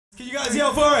You guys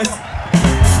yell for us.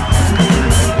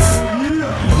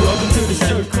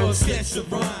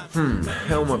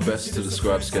 How am I best to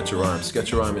describe Sketch a Rhyme?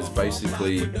 Sketch a Rhyme is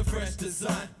basically,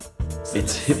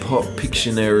 it's hip-hop,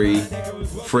 Pictionary,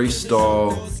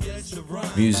 freestyle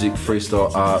music,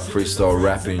 freestyle art, freestyle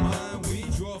rapping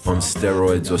on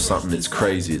steroids or something. It's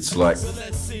crazy. It's like,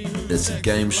 it's a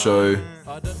game show,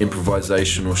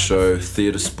 improvisational show,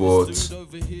 theatre sports,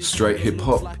 straight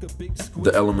hip-hop,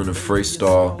 the element of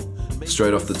freestyle,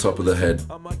 straight off the top of the head,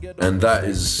 and that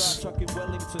is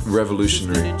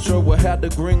revolutionary. I had the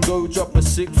gringo drop a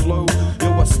sick flow.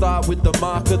 Yo, I start with the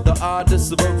mark of the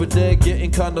artist of over there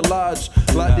getting kinda large.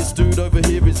 Like this dude over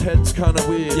here, his head's kinda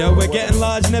weird. Yo, we're getting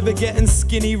large, never getting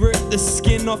skinny. Rip the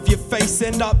skin off your face,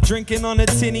 end up drinking on a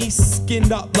tinny,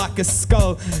 skinned up like a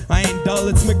skull. I ain't dull,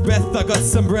 it's Macbeth. I got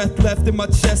some breath left in my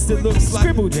chest. It looks like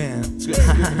Scribble Jam.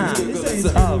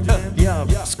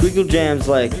 Squiggle Jam's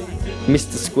like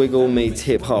Mr. Squiggle meets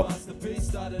hip hop.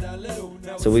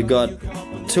 So we've got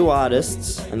two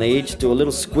artists and they each do a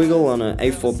little squiggle on an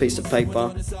A4 piece of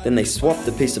paper, then they swap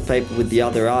the piece of paper with the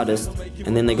other artist,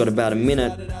 and then they got about a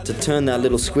minute to turn that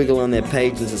little squiggle on their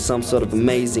page into some sort of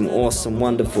amazing, awesome,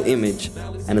 wonderful image.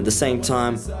 And at the same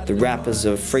time, the rappers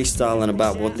are freestyling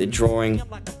about what they're drawing,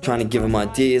 trying to give them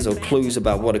ideas or clues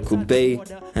about what it could be,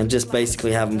 and just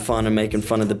basically having fun and making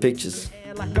fun of the pictures.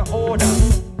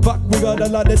 Fuck, we got a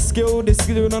lot of skill. This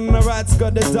dude on the right's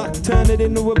got the duck, turn it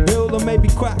into a bill, or maybe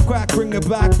quack, bring it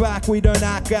back. We don't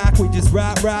act, we just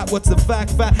rap. What's the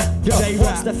fact? Yo,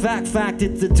 what's the fact?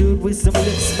 It's the dude with some lip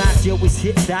smash. Yo, always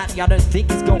hit that. Y'all don't think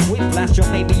he's got whiplash, or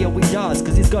maybe yo, he does,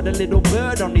 cause he's got a little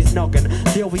bird on his noggin.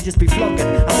 Yo, we just be flogging.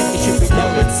 I think he should be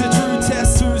knowing. It's a true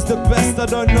test, who's the best? I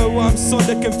don't know, I'm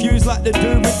sorta confused, like the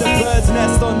dude with the bird's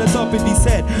nest on the top of his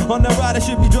head. On the right, I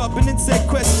should be dropping in said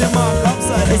question mark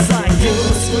upside. It's like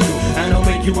you. And I'll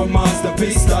make you a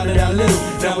masterpiece. Started out little,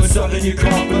 now it's something you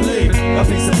can't believe. A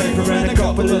piece of paper and a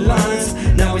couple of lines.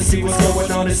 Now we see what's going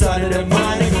on inside of their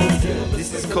mind.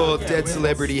 This is called Dead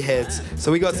Celebrity Heads.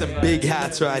 So we got some big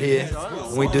hats right here,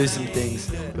 and we do some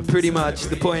things. But pretty much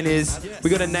the point is, we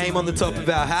got a name on the top of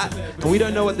our hat, and we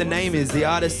don't know what the name is. The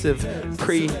artists have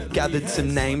pre-gathered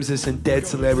some names of some dead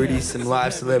celebrities, some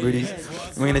live celebrities.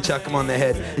 And we're gonna chuck them on their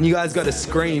head. And you guys gotta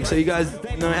scream. So you guys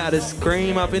know how to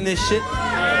scream up in this shit?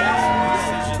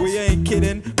 We ain't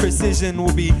kidding, precision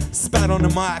will be spat on the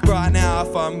mic right now.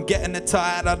 If I'm getting it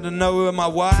tired, I don't know, am I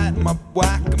white, am I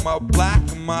whack, am I black,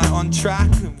 am I on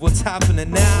track? What's happening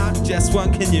now?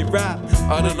 Jeswon, can you rap?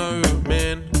 I don't know,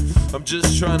 man. I'm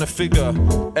just trying to figure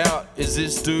out, is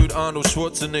this dude Arnold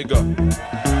Schwarzenegger?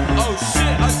 Oh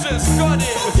shit, I just got it!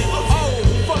 Oh,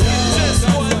 fucking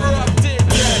Jeswon rocked it!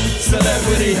 Yeah,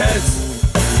 celebrity heads.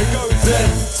 It goes dead,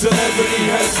 celebrity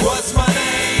heads. What's my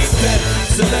name? Dead,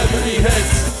 celebrity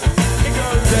heads. It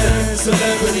goes dead,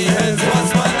 celebrity heads.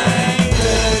 What's my name?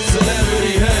 Dead,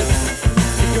 celebrity heads.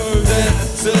 It goes dead,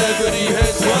 celebrity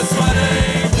heads. What's my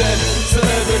name? Dead,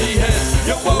 celebrity heads.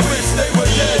 Yo, I wish they were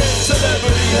dead,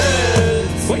 celebrity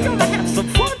heads. We're gonna have some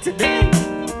fun today.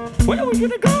 Where are we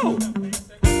gonna go?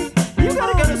 You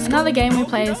gotta go to school. Another game we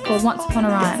play is called Once Upon a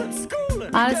Rhyme.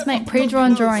 Artists make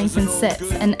pre-drawn drawings and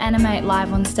sets and animate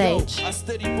live on stage.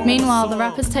 Meanwhile, the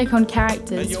rappers take on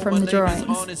characters from the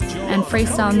drawings and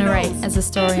freestyle narrate as the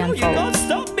story You can't unfolds.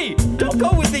 stop me! Don't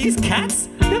go with these cats!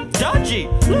 They're dodgy!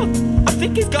 Look, I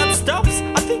think he's got stops,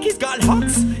 I think he's got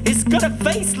hocks. He's got a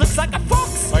face, looks like a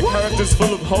fox. My character's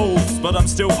full of holes, but I'm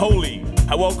still holy.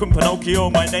 I welcome Pinocchio,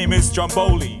 my name is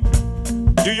Stromboli.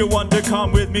 Do you want to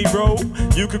come with me, bro?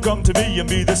 You could come to me and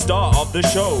be the star of the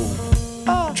show.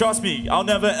 Trust me, I'll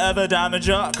never ever damage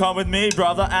ya. Come with me,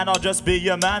 brother, and I'll just be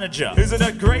your manager. Isn't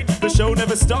it great? The show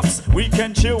never stops. We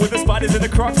can chill with the spiders in the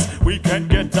crocs. We can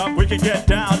get up, we can get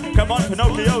down. Come on,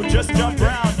 Pinocchio, just jump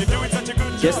round. You're doing such a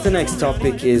good job. Guess the next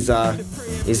topic is kind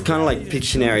of like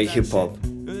Pictionary hip-hop.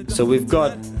 So we've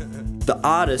got the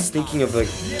artist thinking of a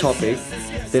topic,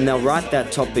 then they'll write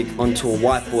that topic onto a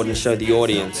whiteboard and show the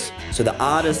audience. So the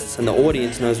artists and the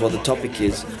audience knows what the topic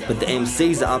is, but the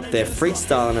MCs are up there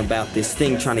freestyling about this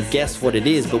thing, trying to guess what it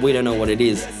is, but we don't know what it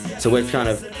is. So we're kind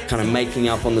of making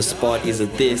up on the spot. Is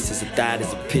it this? Is it that?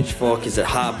 Is it pitchfork? Is it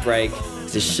heartbreak?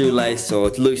 Is it shoelace or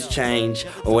loose change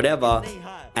or whatever?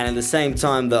 And at the same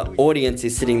time, the audience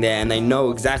is sitting there and they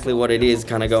know exactly what it is,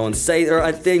 kind of going, say the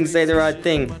right thing, say the right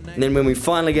thing. And then when we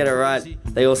finally get it right,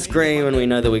 they all scream and we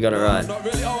know that we got it right.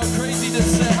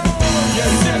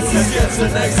 Let's get to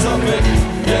the next topic.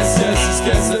 Yes, let's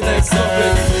get to the next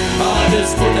topic.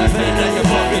 Artists put that pen in your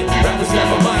pocket. Rappers grab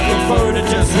a microphone and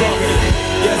just rock it.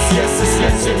 Yes, let's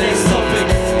get to the next topic.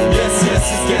 Yes, let's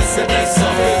get to the next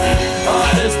topic.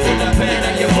 Artists put that pen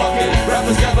in your pocket.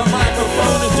 Rappers grab a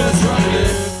microphone and just rock it.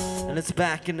 Kennet's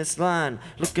back in this line,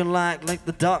 looking like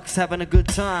the Ducks having a good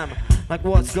time. Like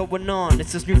what's going on?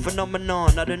 It's this new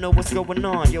phenomenon. I don't know what's going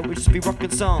on. Yo, we just be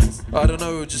rocking songs. I don't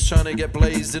know, just trying to get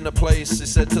blazed in a place. He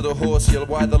said to the horse, "You'll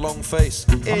why the long face."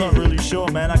 I'm not really sure,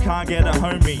 man, I can't get a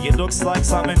homie. It looks like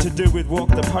something to do with Walk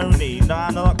the Pony.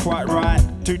 Nah, not quite right.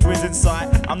 Two twins in sight.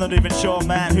 I'm not even sure,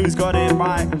 man, who's got it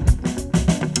right.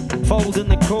 Folding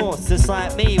the course, just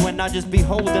like me when I just be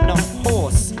holding a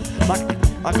horse. Like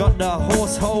I got the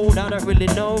horse hold, I don't really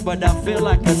know, but I feel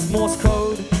like it's Morse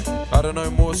code. I don't know,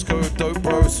 Morse code, dope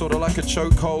bro, sorta like a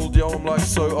chokehold. Yo, I'm like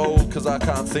so old, cause I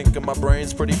can't think and my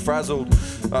brain's pretty frazzled.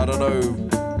 I don't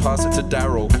know, pass it to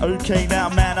Daryl. Okay now,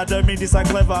 man, I don't mean this like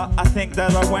clever. I think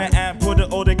that I went and put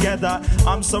it all together.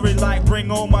 I'm sorry, like, bring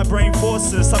all my brain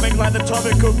forces. Something like the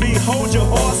topic could be hold your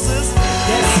horses.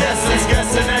 Yes, yes, let's get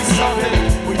the next topic.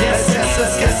 Yes, yes,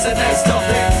 let's get the next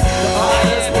topic. The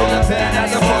artist with a pen at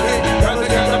the pocket. Rather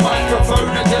get the microphone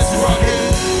and just rock it.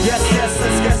 Yes, yes,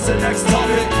 let's get the next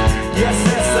topic. Yes,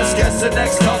 yes, let's get the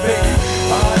next topic.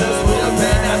 Artist with a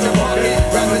pen at the pocket.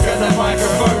 Rather get the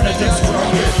microphone and just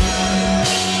rock it.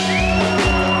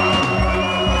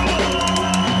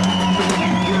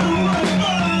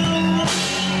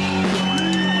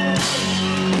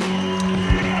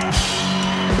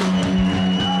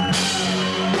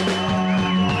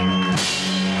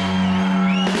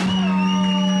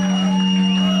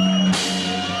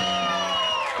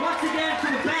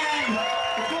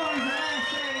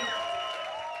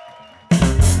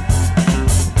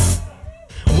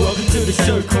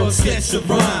 Show called Sketch the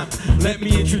Rhyme. Let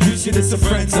me introduce you to some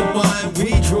friends of mine.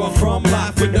 We draw from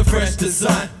life with a fresh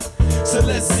design. So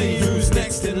let's see who's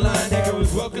next in line. Here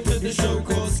goes, welcome to the show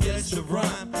called Sketch the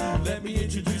Rhyme. Let me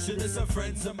introduce you to some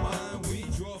friends of mine. We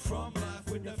draw from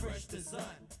life with a fresh design.